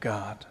kingdom of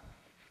God.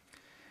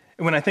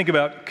 And when I think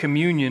about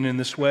communion in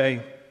this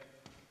way,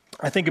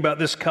 I think about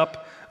this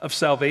cup of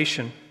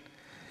salvation.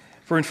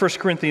 For in 1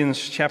 Corinthians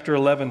chapter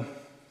 11,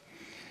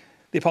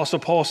 the Apostle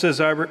Paul says,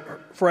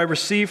 For I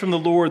received from the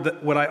Lord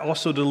what I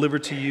also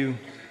delivered to you,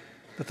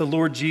 that the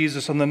Lord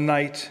Jesus on the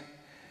night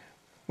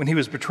when he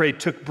was betrayed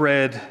took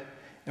bread,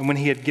 and when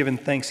he had given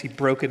thanks, he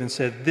broke it and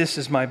said, This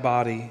is my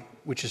body,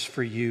 which is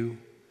for you.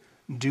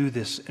 Do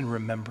this in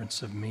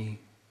remembrance of me.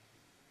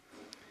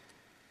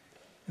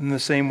 In the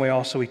same way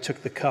also he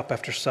took the cup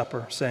after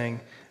supper, saying,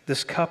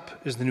 This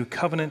cup is the new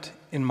covenant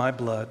in my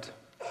blood.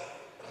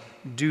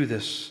 Do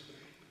this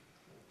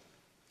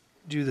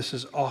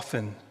as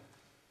often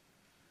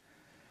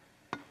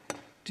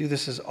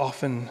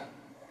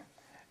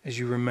as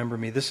you remember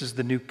me. This is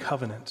the new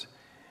covenant.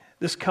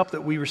 This cup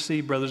that we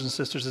receive, brothers and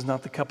sisters, is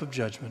not the cup of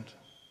judgment,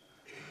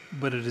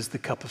 but it is the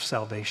cup of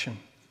salvation.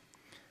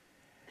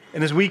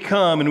 And as we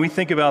come and we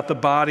think about the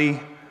body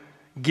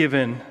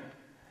given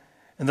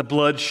and the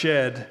blood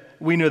shed,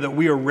 we know that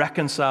we are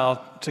reconciled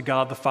to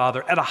God the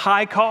Father at a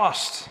high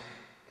cost.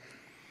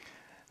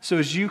 So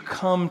as you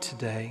come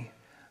today,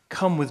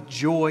 come with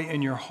joy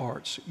in your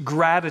hearts,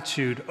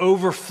 gratitude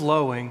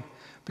overflowing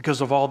because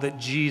of all that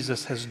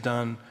Jesus has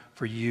done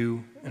for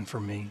you and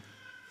for me.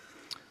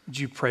 Would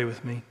you pray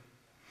with me?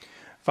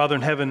 Father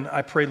in heaven,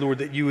 I pray, Lord,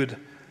 that you would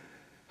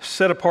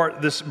set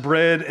apart this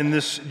bread and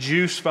this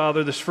juice,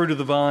 Father, this fruit of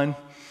the vine,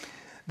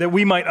 that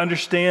we might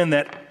understand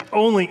that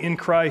only in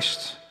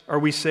Christ are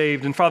we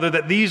saved. And Father,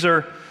 that these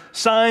are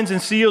signs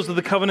and seals of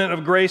the covenant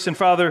of grace. And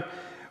Father,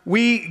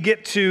 we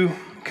get to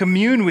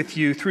commune with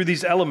you through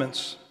these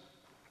elements.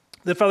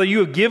 That, Father, you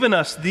have given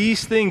us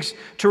these things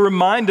to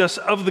remind us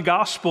of the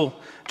gospel,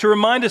 to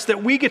remind us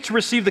that we get to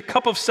receive the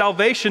cup of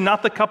salvation,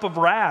 not the cup of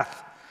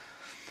wrath.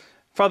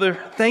 Father,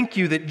 thank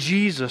you that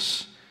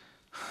Jesus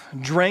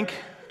drank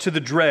to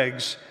the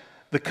dregs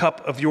the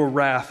cup of your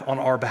wrath on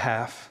our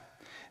behalf.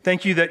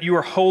 Thank you that you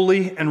are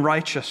holy and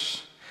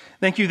righteous.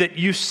 Thank you that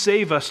you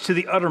save us to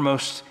the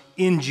uttermost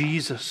in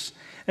Jesus.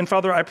 And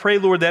Father, I pray,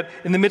 Lord, that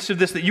in the midst of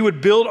this, that you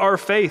would build our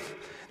faith,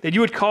 that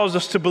you would cause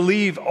us to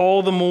believe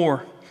all the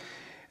more,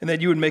 and that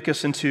you would make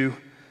us into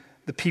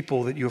the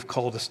people that you have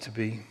called us to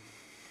be.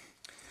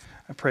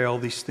 I pray all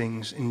these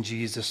things in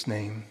Jesus'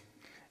 name.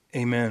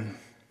 Amen.